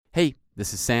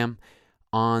This is Sam.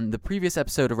 On the previous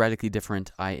episode of Radically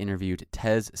Different, I interviewed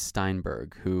Tez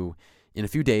Steinberg, who in a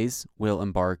few days will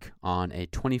embark on a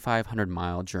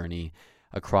 2,500-mile journey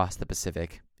across the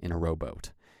Pacific in a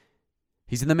rowboat.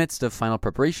 He's in the midst of final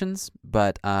preparations,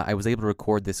 but I was able to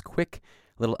record this quick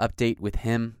little update with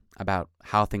him about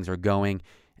how things are going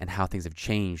and how things have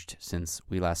changed since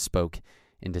we last spoke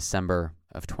in December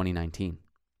of 2019.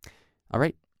 All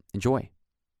right, enjoy.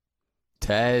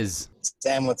 Tez.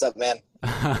 Sam, what's up, man?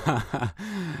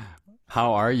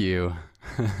 How are you?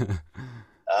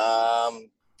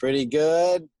 Pretty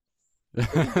good.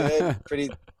 Pretty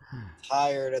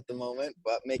tired at the moment,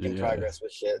 but making progress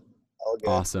with shit. All good.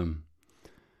 Awesome.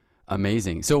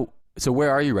 Amazing. So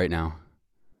where are you right now?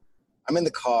 I'm in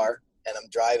the car and I'm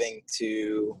driving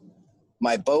to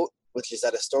my boat, which is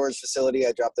at a storage facility.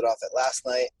 I dropped it off at last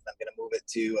night. I'm going to move it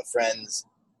to a friend's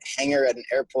hangar at an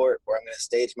airport where I'm going to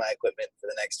stage my equipment for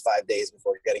the next 5 days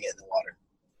before getting it in the water.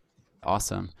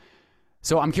 Awesome.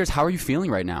 So I'm curious, how are you feeling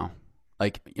right now?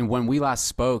 Like when we last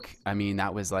spoke,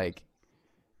 that was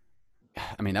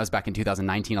back in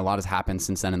 2019. A lot has happened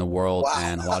since then in the world. Wow.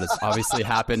 And a lot has obviously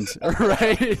happened, right?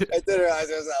 I didn't realize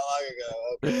it was that long ago.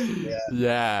 Okay.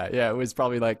 Yeah. It was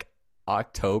probably like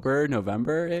October,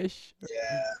 November-ish.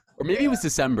 Yeah. Or maybe it was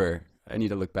December. I need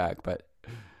to look back, but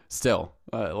still,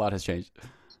 a lot has changed.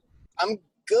 I'm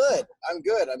good.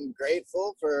 I'm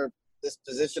grateful for this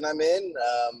position I'm in.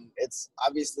 It's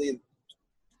obviously,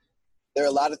 there are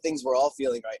a lot of things we're all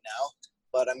feeling right now,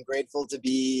 but I'm grateful to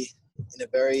be in a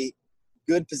very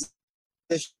good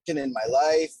position in my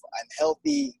life. I'm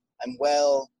healthy. I'm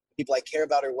well. The people I care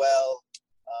about are well,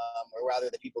 or rather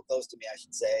the people close to me, I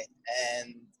should say.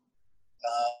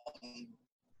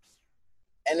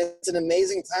 And it's an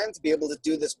amazing time to be able to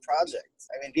do this project.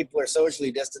 I mean, people are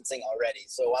socially distancing already,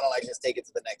 so why don't I just take it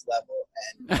to the next level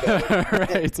and go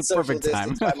right, it's a perfect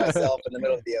time by myself in the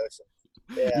middle of the ocean.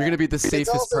 Yeah. You're going to be the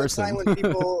safest person. It's also a time when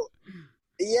people,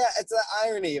 it's the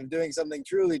irony of doing something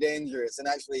truly dangerous, and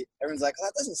actually everyone's like, "Oh,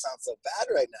 that doesn't sound so bad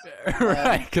right now."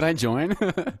 Right? Can I join?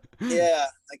 Yeah,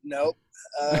 like nope.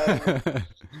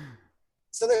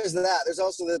 So there's that. There's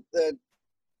also the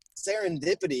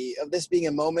serendipity of this being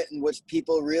a moment in which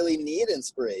people really need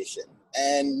inspiration,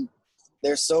 and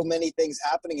there's so many things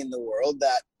happening in the world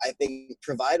that I think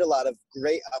provide a lot of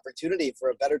great opportunity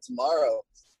for a better tomorrow,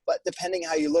 but depending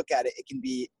how you look at it, it can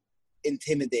be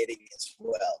intimidating as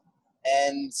well.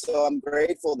 And so I'm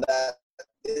grateful that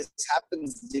this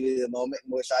happens to be the moment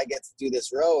in which I get to do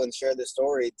this row and share this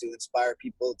story to inspire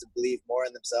people to believe more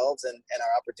in themselves and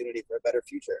our opportunity for a better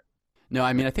future. No,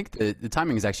 I think the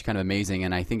timing is actually kind of amazing,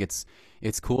 and I think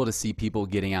it's cool to see people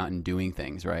getting out and doing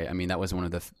things, right? I mean, that was one of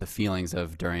the feelings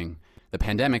of during the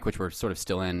pandemic, which we're sort of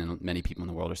still in, and many people in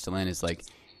the world are still in, is like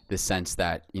this sense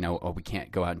that, we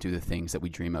can't go out and do the things that we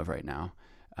dream of right now.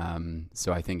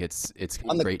 So I think it's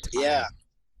great. Yeah.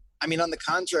 I mean, on the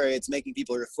contrary, it's making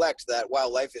people reflect that, wow,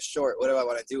 life is short. What do I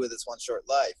want to do with this one short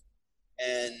life?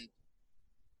 And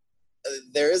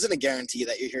there isn't a guarantee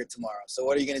that you're here tomorrow. So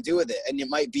what are you going to do with it? And it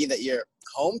might be that you're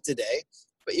home today,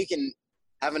 but you can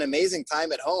have an amazing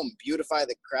time at home, beautify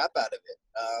the crap out of it,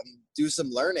 do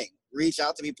some learning, reach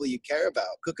out to people you care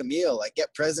about, cook a meal, like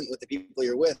get present with the people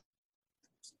you're with.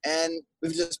 And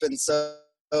we've just been so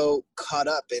caught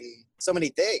up in so many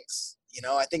things.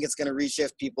 I think it's going to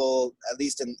reshift people, at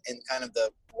least in kind of the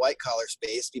white collar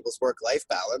space, people's work-life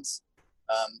balance,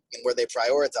 and where they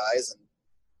prioritize.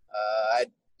 And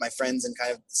my friends in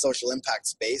kind of the social impact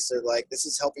space are like, this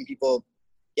is helping people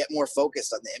get more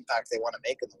focused on the impact they want to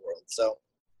make in the world. So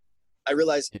I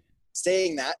realize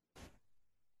saying that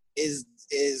is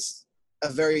a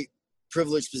very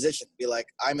privileged position. Be like,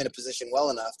 I'm in a position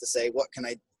well enough to say,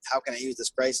 how can I use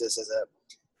this crisis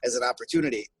as an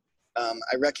opportunity?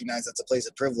 I recognize that's a place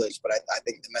of privilege, but I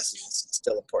think the message is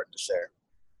still important to share.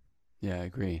 Yeah, I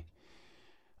agree.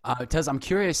 Tez, I'm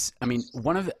curious. I mean,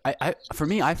 for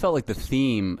me, I felt like the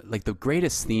theme, like the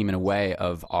greatest theme in a way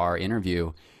of our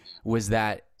interview was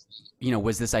that,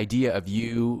 was this idea of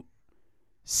you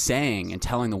saying and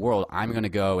telling the world, I'm going to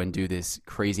go and do this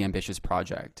crazy ambitious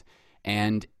project.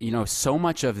 And, so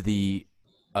much of the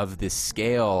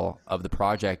scale of the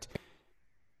project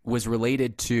was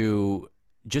related to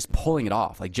just pulling it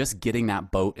off, like just getting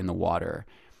that boat in the water.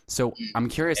 So I'm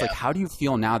curious, like, how do you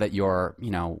feel now that you're,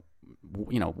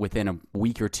 within a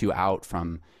week or two out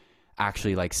from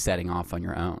actually like setting off on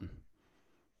your own?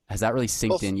 Has that really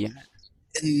synced in yet?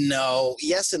 No,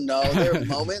 yes and no. There are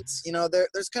moments,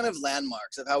 there's kind of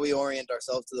landmarks of how we orient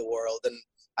ourselves to the world. And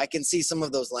I can see some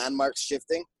of those landmarks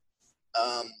shifting.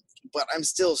 But I'm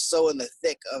still so in the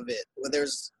thick of it.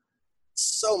 There's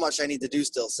so much I need to do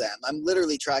still, Sam. I'm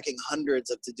literally tracking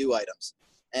hundreds of to-do items.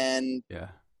 And Yeah.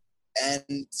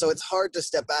 And so it's hard to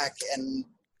step back and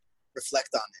reflect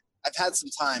on it. I've had some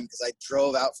time because I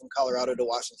drove out from Colorado to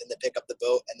Washington to pick up the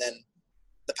boat. And then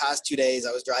the past 2 days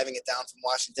I was driving it down from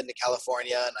Washington to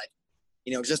California, and I,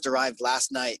 just arrived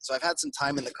last night. So I've had some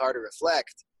time in the car to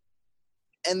reflect.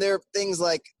 And there are things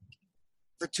like,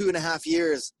 for 2.5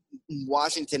 years,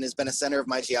 Washington has been a center of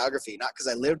my geography, not because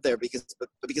I lived there, but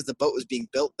because the boat was being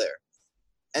built there.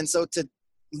 And so to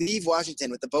leave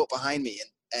Washington with the boat behind me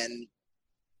and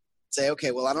say,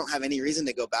 okay, well, I don't have any reason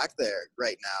to go back there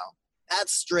right now.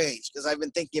 That's strange, because I've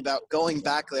been thinking about going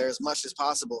back there as much as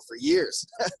possible for years.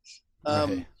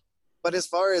 Right. But as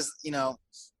far as,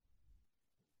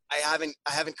 I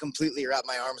haven't completely wrapped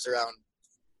my arms around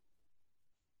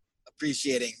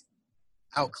appreciating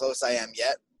how close I am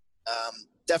yet.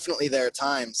 Definitely there are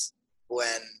times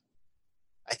when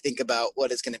I think about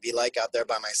what it's going to be like out there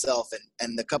by myself,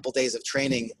 and the couple days of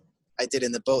training I did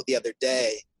in the boat the other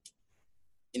day.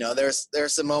 There are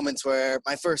some moments where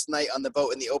my first night on the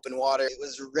boat in the open water, it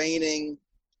was raining,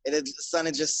 the sun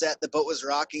had just set, the boat was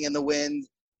rocking in the wind,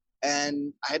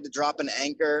 and I had to drop an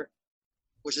anchor,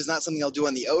 which is not something I'll do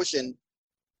on the ocean.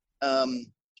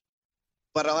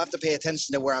 But I'll have to pay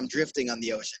attention to where I'm drifting on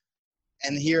the ocean.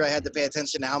 And here I had to pay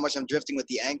attention to how much I'm drifting with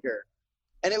the anchor.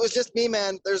 And it was just me,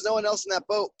 man. There's no one else in that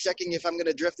boat checking if I'm going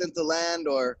to drift into land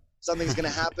or something's going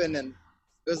to happen. And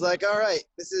it was like, all right,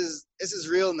 this is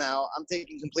real now. I'm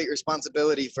taking complete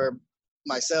responsibility for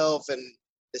myself and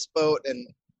this boat.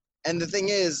 And the thing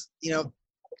is,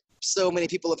 so many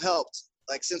people have helped.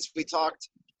 Like, since we talked,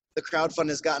 the crowdfund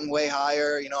has gotten way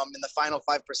higher. I'm in the final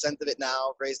 5% of it now.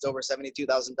 I've raised over $72,000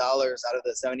 out of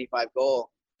the 75 goal.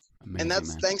 Amazing, and that's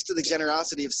man. Thanks to the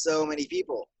generosity of so many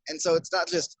people. And so it's not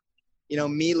just,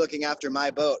 me looking after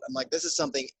my boat. I'm like, this is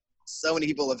something so many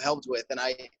people have helped with. And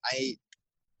I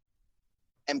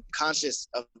am conscious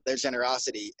of their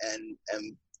generosity and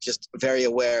am just very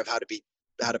aware of how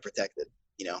to protect it,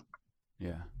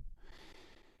 Yeah.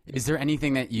 Is there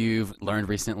anything that you've learned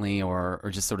recently or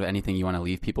just sort of anything you want to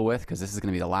leave people with? Because this is going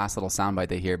to be the last little soundbite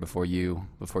they hear before you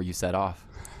set off.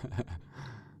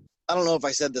 I don't know if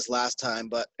I said this last time,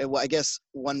 but I guess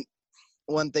one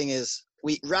thing is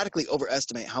we radically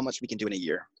overestimate how much we can do in a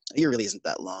year. A year really isn't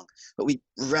that long, but we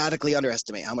radically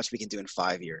underestimate how much we can do in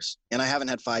 5 years. And I haven't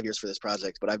had 5 years for this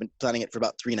project, but I've been planning it for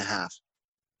about 3.5.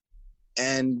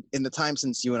 And in the time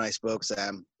since you and I spoke,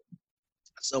 Sam,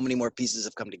 so many more pieces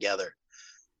have come together.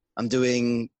 I'm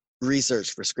doing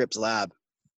research for Scripps Lab,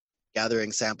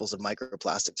 gathering samples of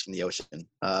microplastics from the ocean,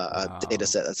 a data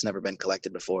set that's never been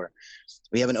collected before.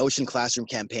 We have an ocean classroom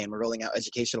campaign. We're rolling out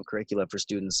educational curricula for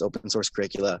students, open source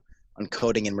curricula on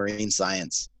coding and marine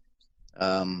science.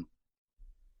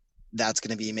 That's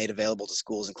going to be made available to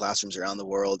schools and classrooms around the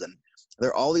world. And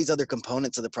there are all these other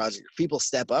components of the project. People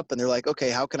step up and they're like, okay,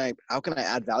 how can I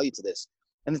add value to this?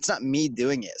 And it's not me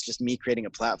doing it. It's just me creating a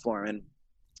platform. And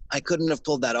I couldn't have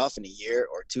pulled that off in a year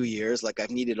or 2 years. Like,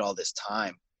 I've needed all this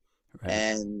time.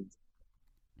 Right.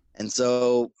 And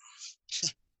so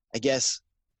I guess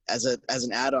as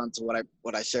an add-on to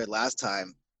what I shared last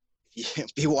time,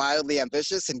 be wildly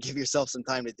ambitious and give yourself some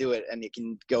time to do it, and you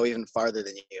can go even farther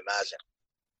than you imagine.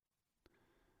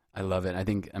 I love it. I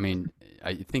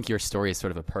think your story is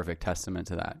sort of a perfect testament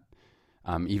to that.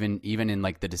 Even in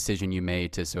like the decision you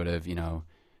made to sort of,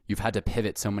 you've had to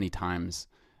pivot so many times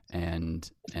and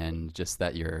just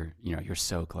that you're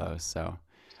so close. So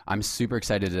I'm super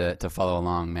excited to follow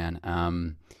along,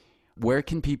 man. Where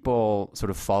can people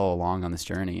sort of follow along on this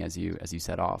journey as you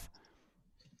set off?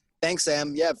 Thanks,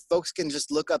 Sam. Yeah, folks can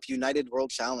just look up United World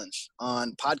Challenge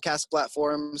on podcast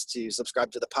platforms to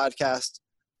subscribe to the podcast,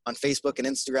 on Facebook and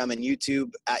Instagram and YouTube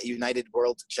at United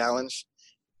World Challenge.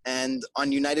 And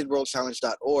on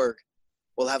unitedworldchallenge.org,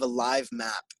 we'll have a live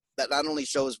map that not only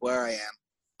shows where I am,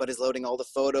 but is loading all the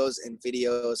photos and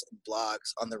videos and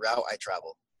blogs on the route I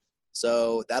travel.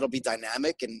 So that'll be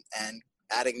dynamic and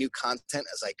adding new content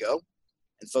as I go.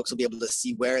 And folks will be able to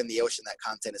see where in the ocean that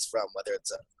content is from, whether it's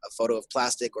a photo of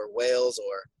plastic or whales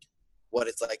or what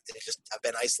it's like to just have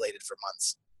been isolated for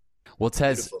months. Well,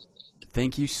 Tez,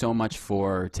 thank you so much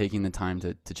for taking the time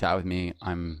to chat with me.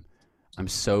 I'm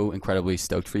so incredibly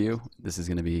stoked for you. This is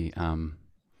going to be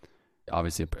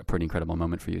obviously a pretty incredible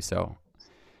moment for you. So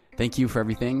thank you for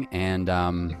everything. And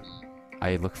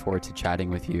I look forward to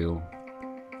chatting with you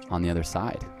on the other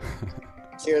side.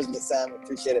 Cheers, Sam.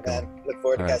 Appreciate it, man. Look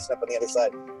forward to catching up on the other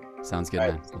side. Sounds good,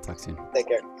 man. We'll talk soon. Take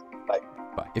care. Bye.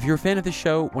 Bye. If you're a fan of the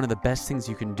show, one of the best things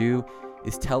you can do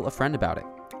is tell a friend about it.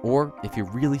 Or if you're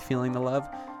really feeling the love,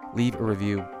 leave a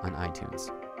review on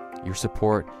iTunes. Your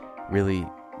support really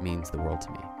means the world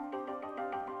to me.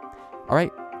 All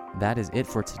right, that is it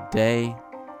for today.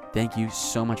 Thank you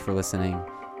so much for listening.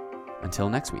 Until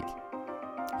next week.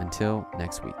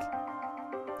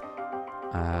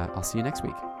 I'll see you next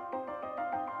week.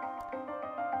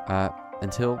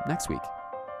 Until next week.